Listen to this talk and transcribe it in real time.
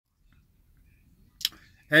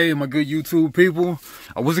Hey, my good YouTube people.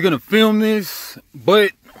 I wasn't gonna film this,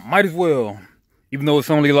 but might as well. Even though it's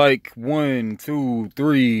only like 1, 2,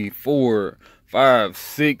 3, 4, 5,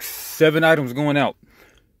 6, 7 items going out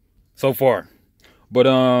so far. But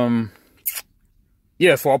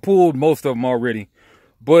yeah, so I pulled most of them already.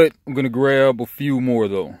 But I'm gonna grab a few more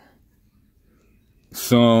though.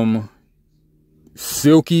 Some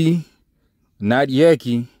silky, not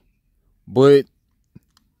yaki, but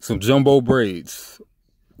some jumbo braids.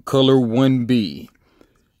 Color 1B.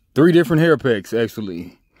 3 different hair packs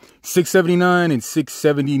actually. $6.79 and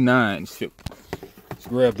 $6.79 ship. Let's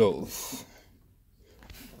grab those.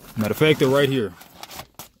 Matter of fact, they're right here.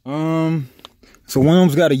 So one of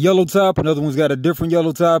them's got a yellow top, another one's got a different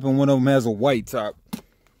yellow top, and one of them has a white top.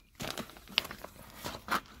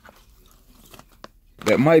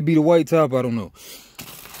 That might be the white top, I don't know.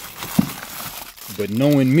 But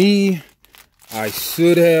knowing me, I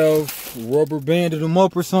should have rubber banded them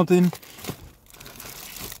up or something,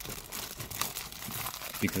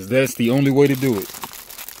 because that's the only way to do it.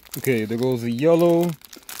 Okay, there goes the yellow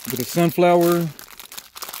with the sunflower.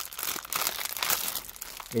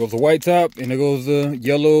 There goes the white top, and there goes the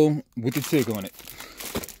yellow with the chick on it.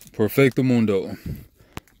 Perfecto mundo.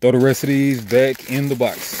 Throw the rest of these back in the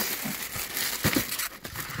box.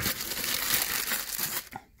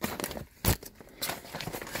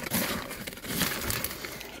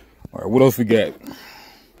 All right, what else we got?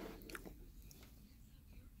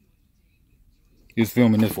 It's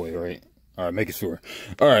filming this way, right? All right, making sure.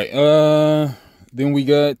 All right, then we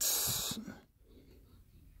got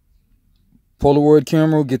Polaroid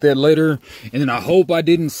camera. Get that later. And then I hope I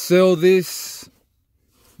didn't sell this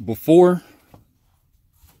before,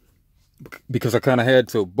 because I kind of had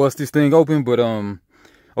to bust this thing open. But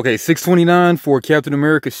okay, $6.29 for Captain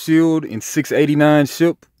America shield and $6.89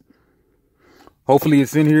 ship. Hopefully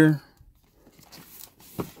it's in here.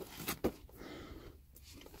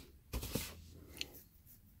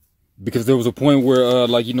 Because there was a point where,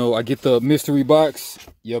 like, you know, I get the mystery box.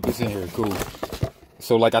 Yep, it's in here. Cool.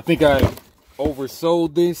 So, like, I think I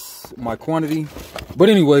oversold this, my quantity. But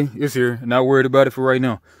anyway, it's here. Not worried about it for right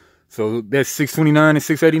now. So, that's $6.29 and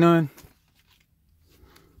 $6.89.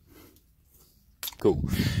 Cool.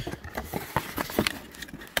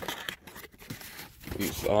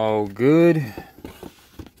 It's all good.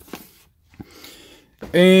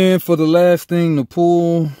 And for the last thing to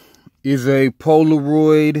pull is a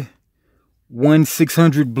Polaroid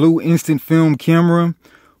 1/600 blue instant film camera,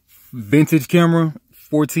 vintage camera,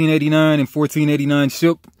 $14.89 and $14.89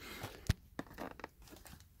 ship.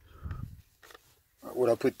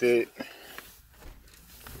 Where'd I put that?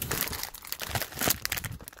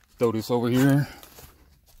 Throw this over here.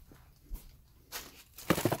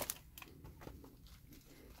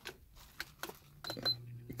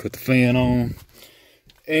 Put the fan on.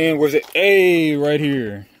 And where's it? A right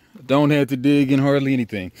here. Don't have to dig in hardly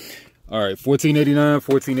anything. All right, $14.89,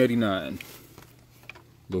 $14.89.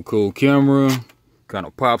 Little cool camera. Kind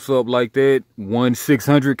of pops up like that.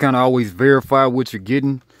 1/600. Kind of always verify what you're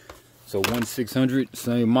getting. So 1/600,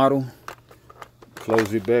 same model.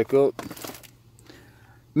 Close it back up.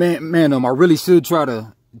 Man, I really should try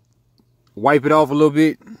to wipe it off a little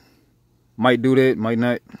bit. Might do that, might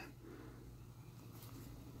not.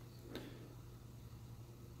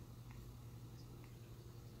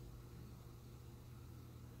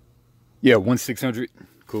 Yeah, 1/600.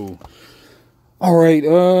 Cool. All right,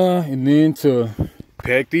 and then to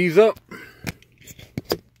pack these up,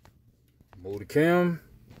 move the cam.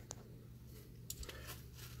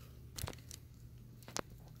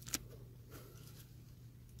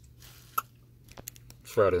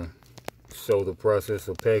 Try to show the process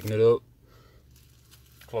of packing it up.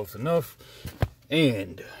 Close enough.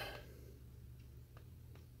 And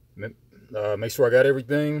make sure I got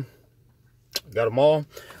everything. Got them all.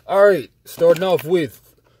 All right, starting off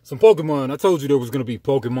with some Pokemon. I told you there was going to be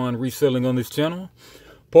Pokemon reselling on this channel.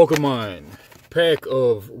 Pokemon pack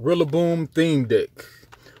of Rillaboom theme deck.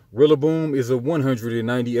 Rillaboom is a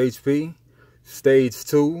 190 HP. Stage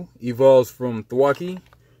 2. Evolves from Thwackey.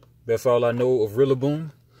 That's all I know of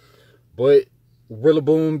Rillaboom. But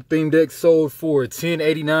Rillaboom theme deck sold for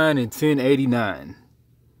 $10.89 and $10.89.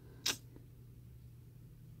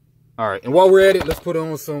 All right, and while we're at it, let's put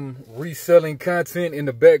on some reselling content in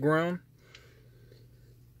the background.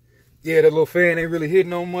 Yeah, that little fan ain't really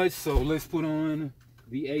hitting on much, so let's put on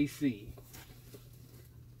the AC.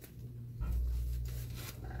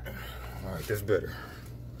 All right, that's better.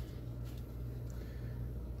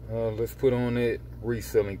 Let's put on that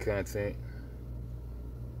reselling content.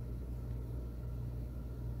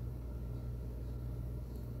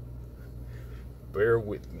 Bear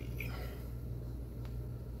with me.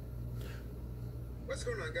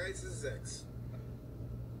 What's going on, guys? This is X.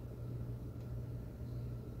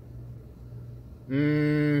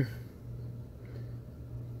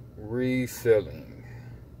 Reselling.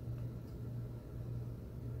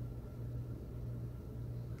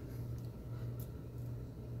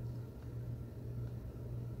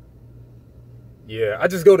 Yeah, I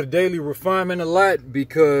just go to Daily Refinement a lot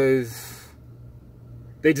because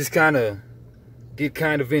they just kind of get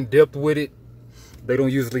kind of in depth with it. They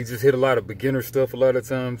don't usually just hit a lot of beginner stuff a lot of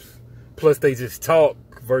times. Plus they just talk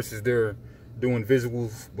versus they're doing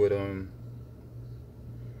visuals. But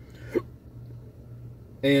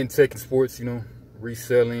and tech and sports, you know,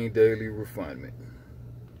 Reselling, Daily Refinement.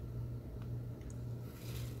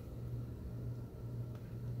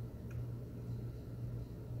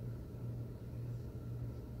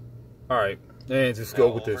 All right, and just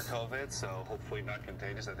go with this. COVID, so hopefully not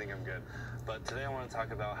contagious. I think I'm good. But today I want to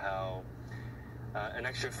talk about how an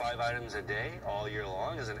extra 5 items a day all year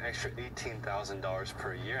long is an extra $18,000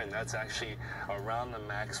 per year, and that's actually around the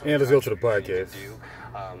maximum. And let's go to the podcast.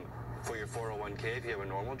 For your 401k if you have a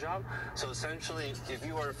normal job. So essentially, if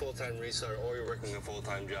you are a full-time reseller or you're working a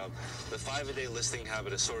full-time job, the 5-a-day listing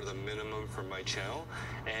habit is sort of the minimum for my channel.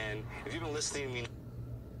 And if you've been listening to me,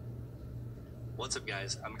 what's up,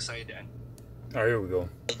 guys? I'm excited to end. All right, here we go.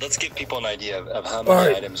 Let's give people an idea of how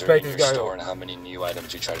many items are in your store and how many new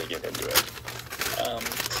items you try to get into it.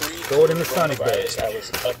 Throw it in the Sonic bag. I was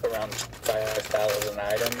up around 5,000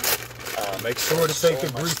 items. Make sure to take the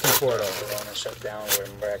grease report off. Corona shut down, where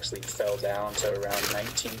we actually fell down to around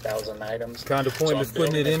 19,000 items. Kind of pointless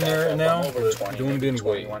putting it in there now, but 20, doing it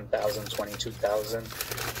anyway. 21,000, 22,000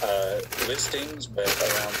 listings, but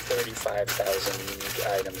around 35,000 unique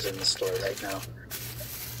items in the store right now.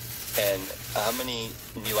 And how many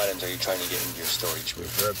new items are you trying to get into your store each week?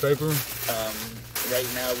 Red paper? Right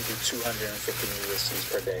now we do 250 new listings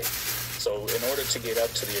per day. So in order to get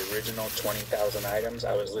up to the original 20,000 items,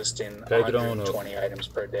 I was listing 120 items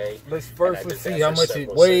per day. Let's see how much it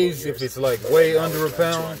weighs. If it's like way under a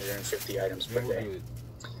pound, 250 items per day.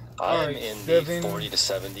 I'm in the 40 to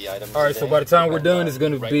 70 items. All right, so by the time we're done, it's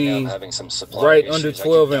going to be right under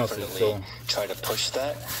 12 ounces. So try to push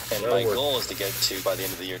that, and my goal is to get to, by the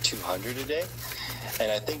end of the year, 200 a day.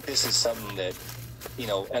 And I think this is something that, you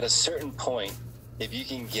know, at a certain point, if you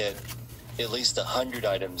can get at least 100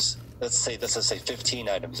 items, let's say 15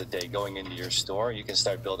 items a day going into your store, you can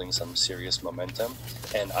start building some serious momentum.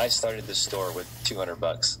 And I started this store with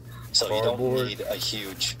 $200, so you don't need a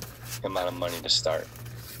huge amount of money to start.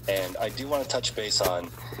 And I do want to touch base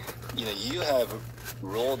on, you know, you have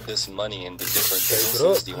rolled this money into different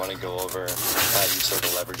businesses. Do you want to go over how you sort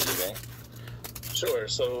of leverage eBay? Sure.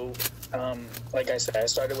 So, like I said, I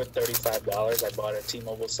started with $35. I bought a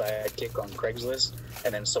T-Mobile Sidekick on Craigslist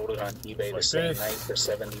and then sold it on eBay the same night for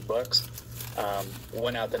 $70.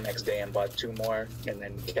 Went out the next day and bought 2 more and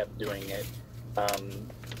then kept doing it.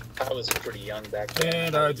 I was pretty young back then.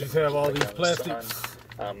 And I just have all these plastics.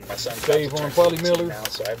 My son's Save on Poly now,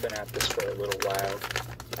 so I've been at this for a little while.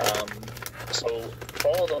 So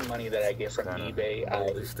all the money that I get from eBay,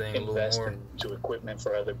 I invest into equipment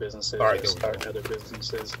for other businesses, I start other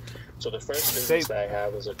businesses. So the first business that I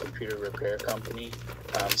have is a computer repair company.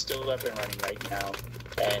 Still up and running right now.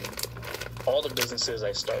 And all the businesses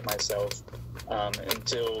I start myself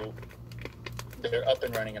until they're up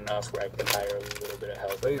and running enough where I can hire a little bit of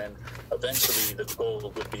help. And then eventually the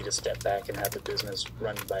goal would be to step back and have the business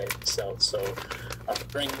run by itself. So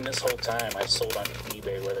during this whole time, I've sold on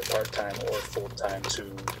eBay, whether part-time or full-time,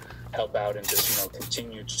 to help out and just, you know,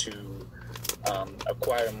 continue to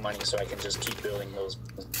acquire money so I can just keep building those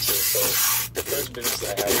businesses. So the first business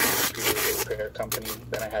that I had was a computer repair company.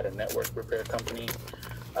 Then I had a network repair company.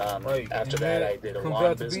 After that, I did a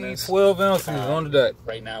lawn business. 12 ounces on that.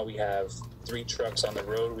 Right now, we have 3 trucks on the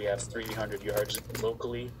road. We have 300 yards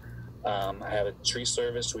locally. I have a tree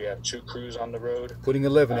service. We have 2 crews on the road. Putting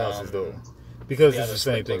 11 ounces though, because it's the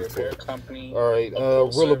same thing. Repair company. All right,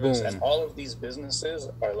 Rillaboom. And all of these businesses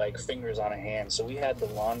are like fingers on a hand. So we had the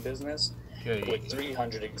lawn business with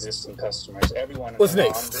 300 existing customers. Everyone in the lawn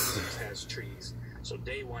business has trees. So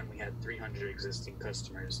day one, we had 300 existing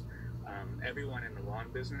customers. Everyone in the lawn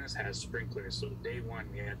business has sprinklers. So day one,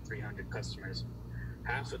 we had 300 customers.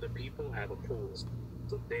 Half of the people have a pool.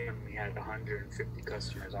 So day one, we had 150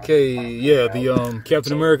 customers. The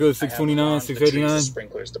Captain America 629, 689.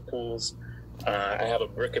 Sprinklers, the pools. I have a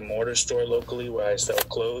brick and mortar store locally where I sell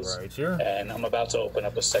clothes. Right here. And I'm about to open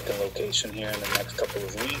up a second location here in the next couple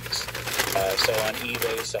of weeks. Sell on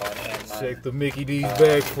eBay, sell on Amazon. Check the Mickey D's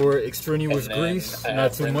bag for extraneous grease.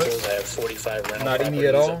 Not too much. I have 45 rental not any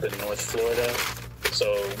at all. up in North Florida.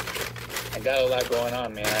 So I got a lot going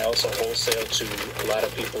on, man. I also wholesale to a lot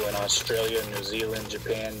of people in Australia, New Zealand,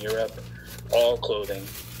 Japan, Europe, all clothing.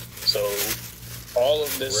 So all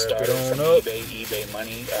of this started from eBay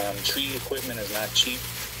money. Tree equipment is not cheap.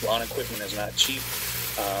 Lawn equipment is not cheap.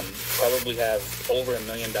 Probably have over $1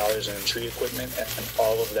 million in tree equipment, and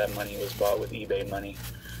all of that money was bought with eBay money.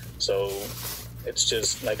 So it's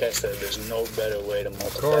just, like I said, there's no better way to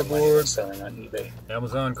multiply money than selling on eBay.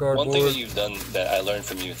 Amazon cardboard. One thing that you've done that I learned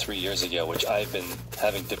from you 3 years ago, which I've been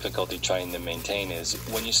having difficulty trying to maintain, is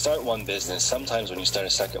when you start one business, sometimes when you start a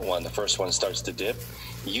second one, the first one starts to dip.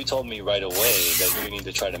 You told me right away that you need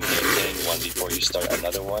to try to maintain one before you start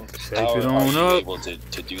another one. How are you able to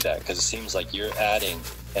do that? Because it seems like you're adding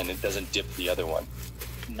and it doesn't dip the other one.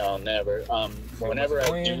 No, never. Whenever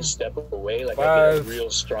I do step away, like I get a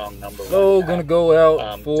real strong number one. So gonna go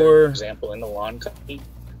out for example, in the lawn company,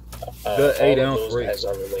 the 8-ounce all of those guys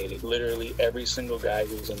are related. Literally every single guy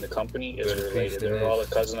who's in the company is related. They're all a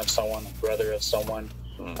cousin of someone, a brother of someone,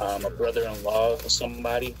 a brother-in-law of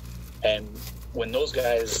somebody. And when those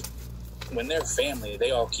guys, when they're family,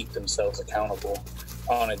 they all keep themselves accountable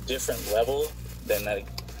on a different level than like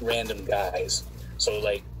random guys. So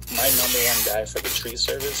like, my number one guy for the tree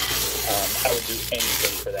service, I would do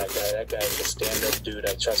anything for that guy. That guy is a stand-up dude.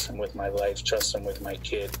 I trust him with my life, trust him with my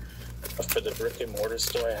kid. For the brick and mortar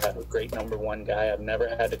store, I have a great number one guy. I've never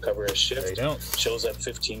had to cover a shift. Shows up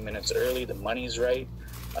 15 minutes early. The money's right.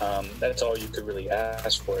 That's all you could really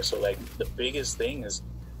ask for. So like, the biggest thing is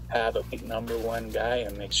have a number one guy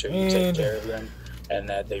and make sure you take care of them, and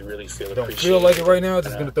that they really feel appreciated. Don't feel like it right now,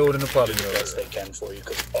 just gonna throw it in the pot. Do the best they can for you,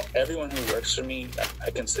 because everyone who works for me,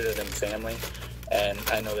 I consider them family, and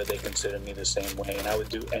I know that they consider me the same way, and I would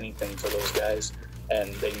do anything for those guys,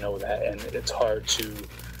 and they know that, and it's hard to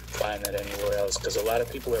find that anywhere else, because a lot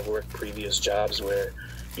of people have worked previous jobs where,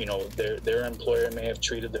 you know, their employer may have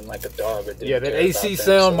treated them like a dog, or yeah, that AC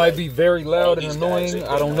sound might be very loud and annoying.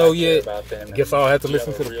 I don't know yet. Guess I'll have to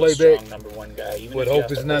listen to the playback. But hope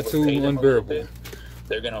it's not too unbearable.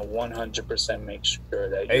 They're gonna 100% make sure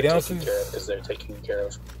that you're taken care of, because they're taken care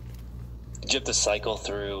of. Did you have to cycle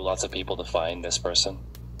through lots of people to find this person?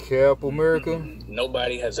 Cap America?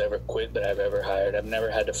 Nobody has ever quit that I've ever hired. I've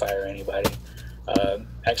never had to fire anybody.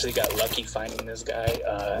 Actually got lucky finding this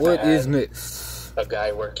guy. What is next? A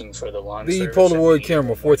guy working for the lawn the service. Polaroid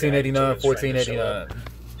camera, $14.89.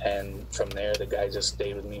 And from there, the guy just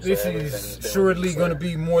stayed with me forever. This is surely going to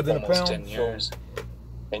be more than a pound. 10 years.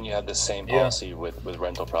 And you have the same policy with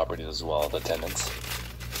rental properties as well, the tenants.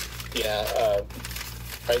 Yeah,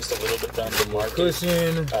 priced a little bit under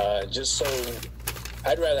market. Just so,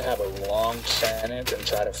 I'd rather have a long tenant than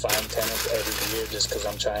try to find tenants every year just because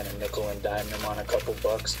I'm trying to nickel and dime them on a couple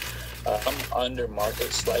bucks. I'm under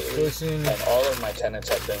market slightly, and all of my tenants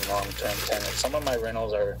have been long-term tenants. Some of my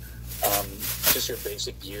rentals are just your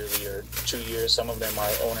basic yearly or 2 years. Some of them are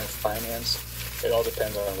owner finance. It all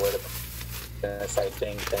depends on where the... if I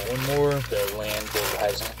think that the land will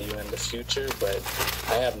rise to you in the future, but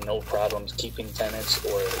I have no problems keeping tenants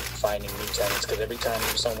or finding new tenants, because every time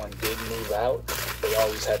someone did move out, they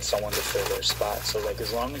always had someone to fill their spot. So like,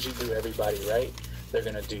 as long as you do everybody right, they're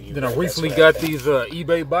gonna do you. Then I recently got these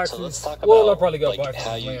eBay boxes. So let's talk about I probably got boxes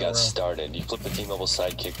how you got started. You flipped the T-Mobile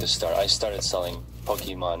Sidekick to start. I started selling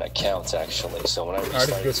Pokemon accounts actually. So when I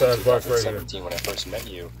started in 2017, when I first met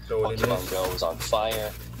you, Pokemon Go was on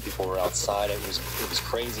fire. People were outside. It was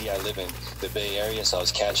crazy. I live in the Bay Area, so I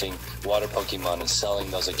was catching water Pokemon and selling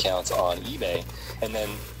those accounts on eBay. And then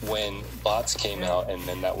when bots came out and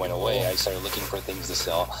then that went away, I started looking for things to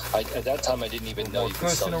sell. At that time, I didn't even know you could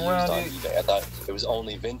sell used on eBay. I thought it was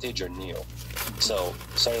only vintage or new. So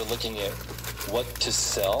started looking at what to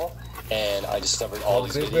sell, and I discovered all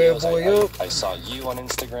these videos. I saw you on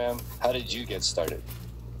Instagram. How did you get started?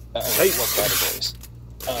 What categories?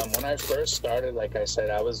 When I first started, like I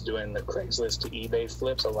said, I was doing the Craigslist to eBay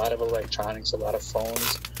flips, a lot of electronics, a lot of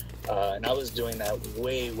phones, and I was doing that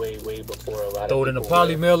way before a lot of people. Throw it in a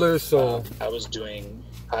poly mailer, so... I was doing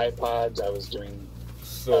iPods, I was doing...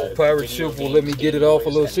 So Pirate Ship will let me get it off a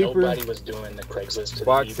little cheaper. Nobody was doing the Craigslist to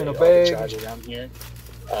box the in a bag around here.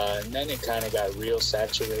 And then it kind of got real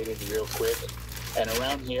saturated real quick. And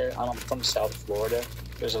around here, I'm from South Florida,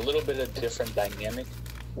 there's a little bit of different dynamic,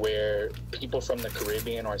 where people from the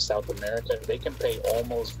Caribbean or South America, they can pay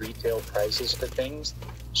almost retail prices for things,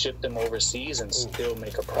 ship them overseas, and still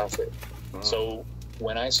make a profit. So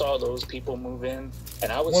when I saw those people move in,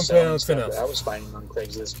 and I was selling stuff that I was finding on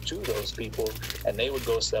Craigslist to those people, and they would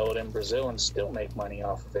go sell it in Brazil and still make money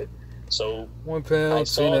off of it. So I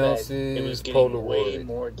saw that it was getting way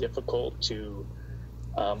more difficult to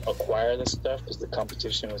acquire the stuff, because the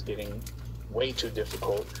competition was getting way too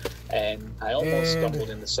difficult, and I almost stumbled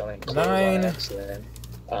into selling clothes on accident.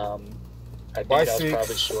 I think I was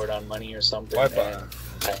probably short on money or something. And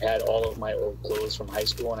I had all of my old clothes from high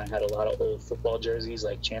school, and I had a lot of old football jerseys,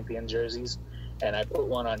 like champion jerseys. And I put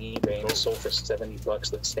one on eBay and it sold for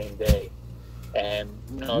 $70 the same day. And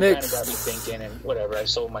it kind of got me thinking, and whatever. I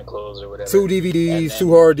sold my clothes or whatever. 2 DVDs, 2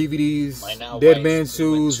 hard DVDs, Dead Man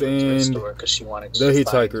Shoes, and The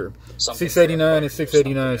Hitchhiker. $6.89 and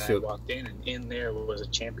 $6.89 ship. I walked in, and in there was a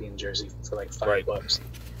champion jersey for like $5.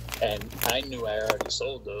 And I knew I already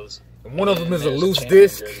sold those. And one of them is a loose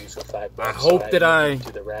disc. I hope that I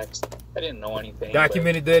didn't know anything.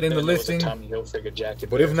 Documented that in the listing.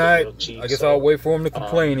 But if not, I guess I'll wait for him to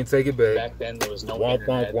complain and take it back. Back then, there was no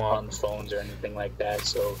internet on the phones or anything like that.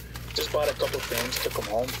 So just bought a couple things, took them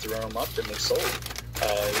home, threw them up, and they sold.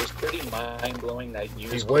 It was pretty mind-blowing that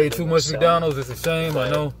used way too much McDonald's. It's a shame, I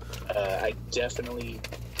know. I definitely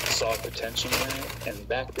saw potential in it. And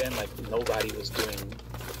back then, like, nobody was doing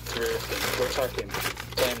thrifting. We're talking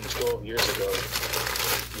 10, 12 years ago.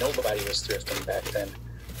 Nobody was thrifting back then.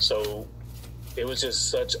 So it was just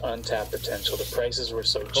such untapped potential. The prices were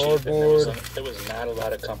so cheap, and there was not a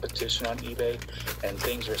lot of competition on eBay, and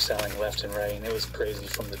things were selling left and right, and it was crazy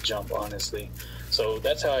from the jump, honestly. So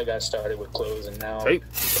that's how I got started with clothes, and now the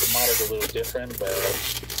model's a little different, but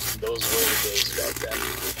those were the days back then.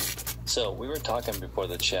 So we were talking before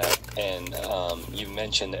the chat, and you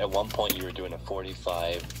mentioned at one point you were doing a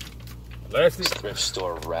 45 thrift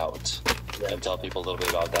store route. Can you tell people a little bit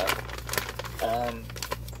about that?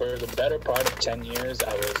 For the better part of 10 years,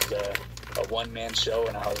 I was a one-man show,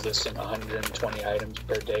 and I was listing 120 items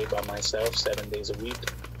per day by myself, 7 days a week.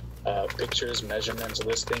 Pictures, measurements,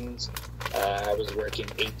 listings. I was working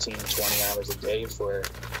 18, 20 hours a day for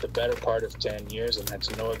the better part of 10 years, and that's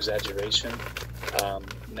no exaggeration.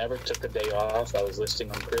 Never took a day off. I was listing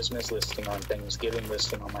on Christmas, listing on Thanksgiving,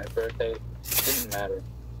 listing on my birthday. Didn't matter.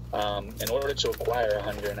 In order to acquire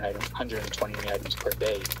 120 items per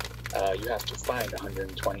day, you have to find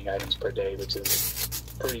 120 items per day, which is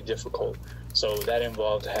pretty difficult. So that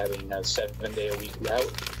involved having a 7-day-a-week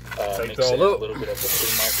route, mixing a little bit of the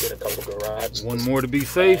flea market, a couple garages. One more to be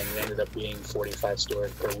safe. And it ended up being 45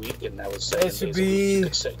 stores per week, and that was 7 days a week. You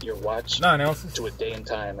could set your watch 9 ounces to a day and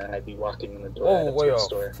time, and I'd be walking in the door at a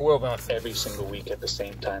store 12 ounces every single week at the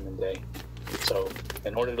same time and day. So,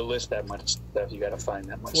 in order to list that much stuff, you got to find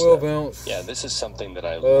that much 12 stuff. Ounce. Yeah, this is something that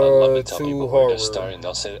I love to tell people who are just starting.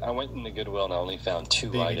 They'll say, I went into Goodwill and I only found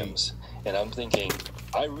 2 items. And I'm thinking,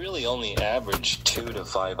 I really only average 2 to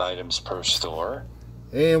 5 items per store.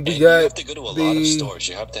 And we you got have to go to a lot of stores.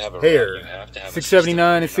 You have to have a hair. You have to have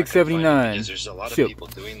 $6.79 and $6.79. Because there's a lot of people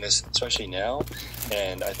doing this, especially now.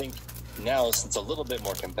 And I think now, since it's a little bit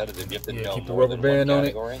more competitive, you have to know more than one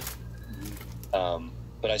category.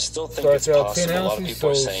 But I still think it's possible. A lot of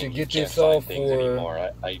people are saying you can't find things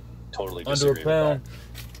anymore. I totally disagree with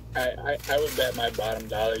that. I would bet my bottom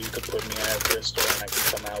dollar you could put me at a thrift store and I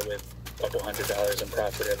could come out with a couple $100 in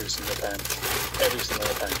profit every single time. Every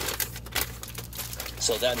single time.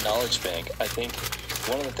 So that knowledge bank, I think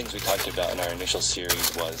one of the things we talked about in our initial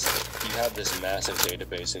series was you have this massive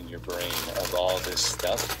database in your brain of all this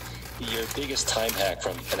stuff. Your biggest time hack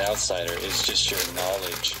from an outsider is just your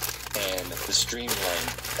knowledge and the streamline.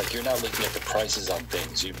 Like, you're not looking at the prices on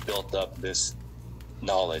things. You've built up this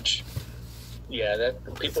knowledge. Yeah,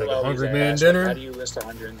 that people like always ask, how do you list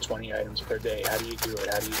 120 items per day? How do you do it?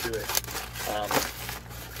 How do you do it?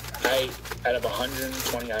 Out of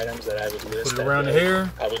 120 items that I would list, put it around the hair.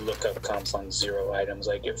 I would look up comps on 0 items.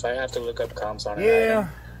 Like, if I have to look up comps on an item,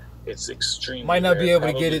 it's extremely might not rare. be able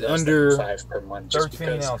to get it under 5 per month, just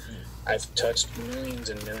 13 ounces. I've touched millions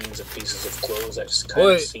and millions of pieces of clothes. I've just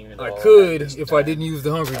kind of seen it all. I could if I didn't use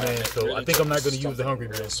the Hungry Man, so really I think I'm not going to use the Hungry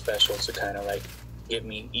Man. Special to kind of like get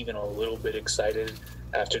me even a little bit excited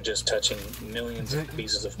after just touching millions of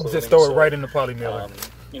pieces of clothing. Just throw it right in the poly mailer.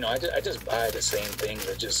 You know, I just buy the same things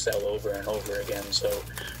that just sell over and over again. So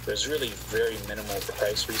there's really very minimal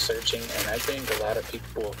price researching, and I think a lot of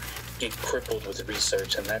people get crippled with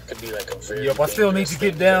research, and that could be like a very I still need to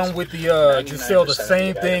get down with the just sell the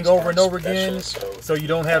same thing over and over again, so you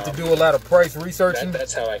don't have to do a lot of price researching.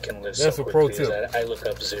 That's how I can list. That's a pro tip. I look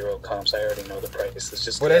up 0 comps. I already know the price. It's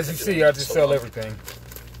just. But as you see, I just sell everything.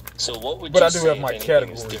 So what would you say have my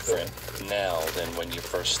is different now than when you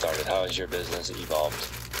first started? How has your business evolved?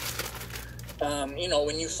 You know,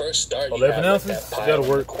 when you first start, you have like that pile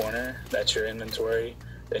in the corner. That's your inventory.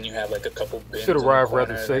 Then you have like a couple bins in the corner.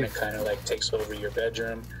 Then it kind of like takes over your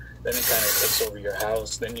bedroom. Then it kind of takes over your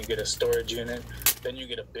house. Then you get a storage unit. Then you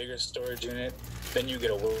get a bigger storage unit. Then you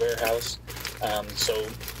get a warehouse. So,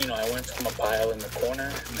 you know, I went from a pile in the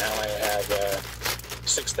corner. Now I have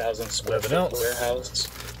 6,000 square foot warehouse.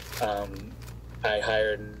 I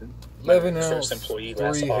hired my first employee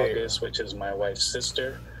last August, which is my wife's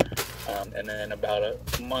sister. And then about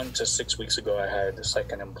a month to 6 weeks ago, I hired the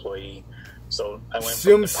second employee. So I went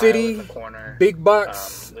from SimCity, corner, big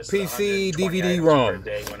box, PC, DVD, ROM,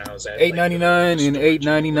 $8.99 and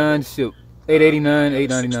 $8.99 ship. $8.89,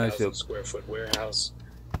 $8.99 ship. Square foot warehouse,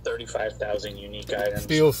 35,000 unique items,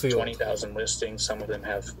 still sealed. 20,000 listings. Some of them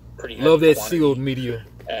have pretty heavy love that quantity. Sealed media.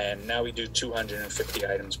 And now we do 250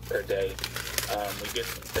 items per day. We get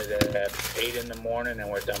at 8 in the morning and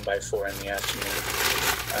we're done by 4 in the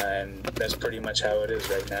afternoon. And that's pretty much how it is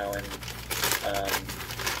right now. And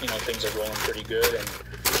you know, things are rolling pretty good. And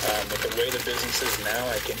with the way the business is now,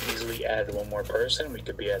 I can easily add one more person. We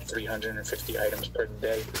could be at 350 items per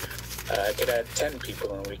day. I could add 10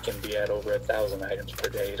 people and we can be at over 1,000 items per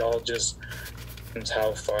day. It all just depends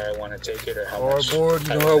how far I want to take it or how much. Board,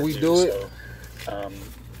 you know how we do it. So,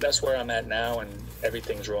 that's where I'm at now, and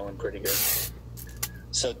everything's rolling pretty good.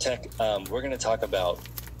 So, Tech, we're going to talk about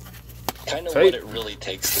kind of what it really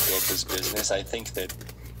takes to build this business. I think that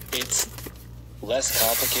it's less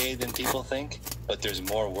complicated than people think, but there's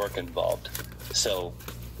more work involved. So,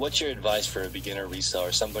 what's your advice for a beginner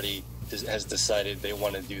reseller? Somebody has decided they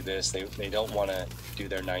want to do this. They don't want to do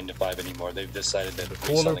their 9 to 5 anymore. They've decided that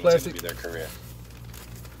reselling is going to be their career.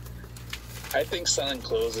 I think selling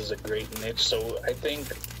clothes is a great niche. So I think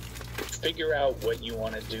figure out what you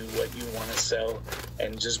want to do, what you want to sell,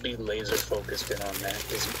 and just be laser focused in on that.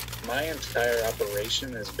 Because my entire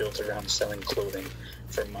operation is built around selling clothing.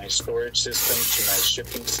 From my storage system to my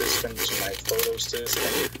shipping system to my photo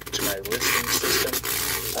system to my listing system.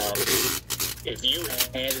 If you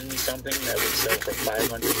handed me something that would sell for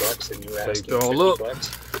 $500 and you asked me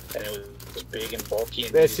 $50 and it was big and bulky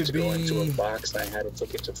and needed to go into a box and I had to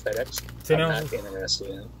take it to FedEx, I'm not interested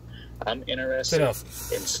in it. I'm interested in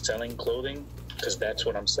selling clothing because that's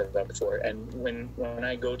what I'm set up for. And when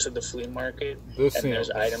I go to the flea market and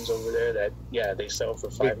there's items over there that, yeah, they sell for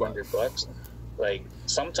 $500, like,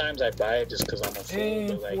 sometimes I buy it just because I'm a fool.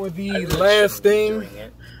 But, like, for the last thing,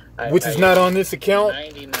 which is not on this account,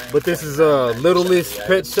 but this is a Littlest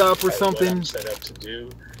Pet Shop or something.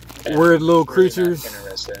 Weird little creatures.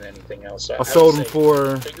 I sold them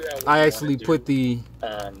for, I actually put the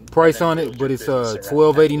price on it, but it's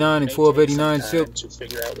 $12.89 and $12.89 shipped.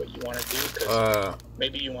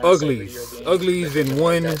 Uglies and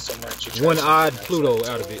one odd Pluto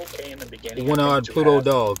out of it. One odd Pluto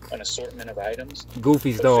dog.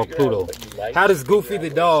 Goofy's dog, Pluto. How does Goofy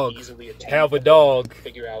the dog have a dog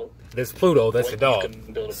that's Pluto? That's a dog.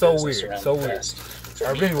 So weird. So weird.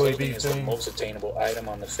 Anyway, these things. The most attainable item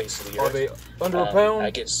on the face of the earth. Are they under a pound? I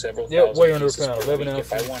get several thousand way under a pieces pound. per 11 week.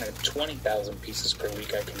 ounces. If I wanted 20,000 pieces per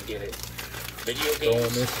week, I can get it. Video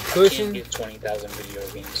games, I can't get 20,000 video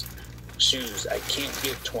games. Shoes, I can't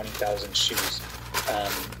get 20,000 shoes.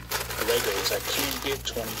 Legos, I can't get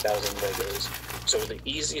 20,000 Legos. So the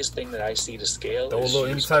easiest thing that I see to scale is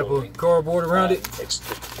any type of cardboard around it. It's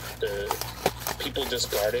the people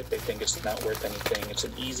discard it. They think it's not worth anything. It's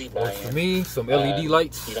an easy buy-in. For me, some LED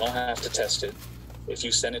lights. You don't have to test it. If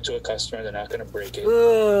you send it to a customer, they're not going to break it.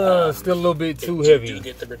 Still a little bit too heavy. If you do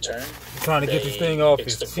get the return, I'm trying to get this thing off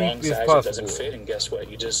as cheap as possible. It doesn't fit, and guess what?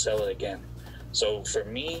 You just sell it again. So for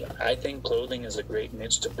me, I think clothing is a great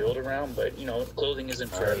niche to build around, but you know, clothing isn't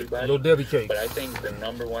for everybody. Little Debbie cake. But I think the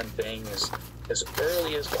number one thing is, as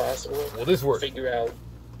early as possible, figure out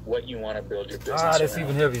what you want to build your business around. That's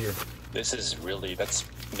even heavier. This is really, that's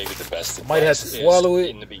maybe the best advice. Might have to swallow it.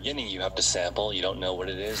 In the beginning, you have to sample. You don't know what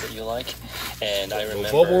it is that you like. And I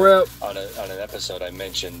remember bubble wrap. On an episode, I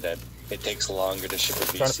mentioned that it takes longer to ship a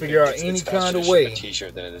VCR. Trying to figure out any kind of way to ship a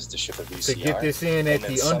t-shirt than it is to ship a VCR. To get this in at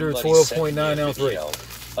the under 12.9 ounce rate.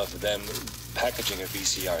 Of them packaging a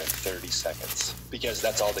VCR in 30 seconds because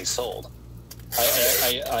that's all they sold.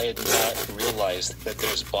 I had not realized that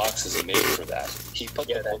there's boxes made for that. He put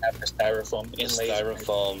that have the styrofoam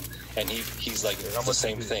and he's like, it's the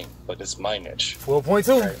same thing, but it's my niche.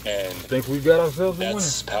 12.2. And I think we got ourselves a winner.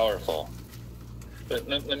 That's powerful. But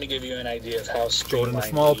let me give you an idea of how streamlined the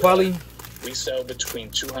small poly. We sell between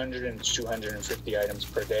 200 and 250 items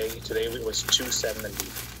per day. Today it was 270.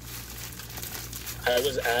 I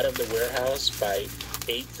was out of the warehouse by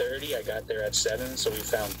 8:30. I got there at 7, so we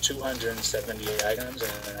found 270 items in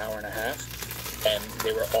an hour and a half, and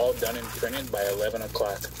they were all done and printed by 11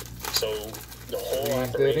 o'clock. So the whole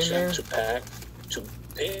operation to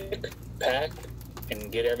pick, pack,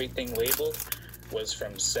 and get everything labeled was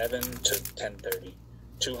from 7 to 10:30.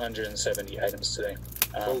 270 items today.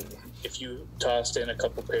 If you tossed in a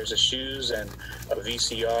couple pairs of shoes and a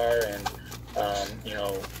VCR and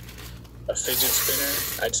a fidget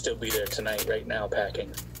spinner, I'd still be there tonight, right now,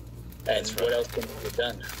 packing. And what else can you get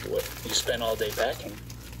done? You spend all day packing.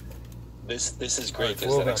 This is great,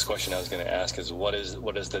 because the next question I was going to ask is what is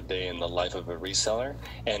the day in the life of a reseller?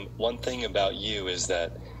 And one thing about you is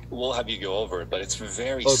that we'll have you go over it, but it's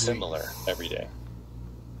very similar every day.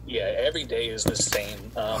 Yeah, every day is the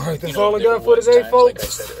same. All right, that's all I got for today, folks. Like I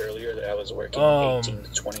said earlier, that I was working 18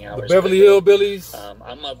 to 20 hours. The Beverly Hillbillies.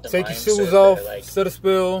 I'm of the take your shoes off, that, like, set a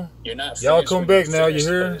spell. You're not y'all come back now. You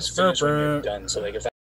finish, hear? Done. So like if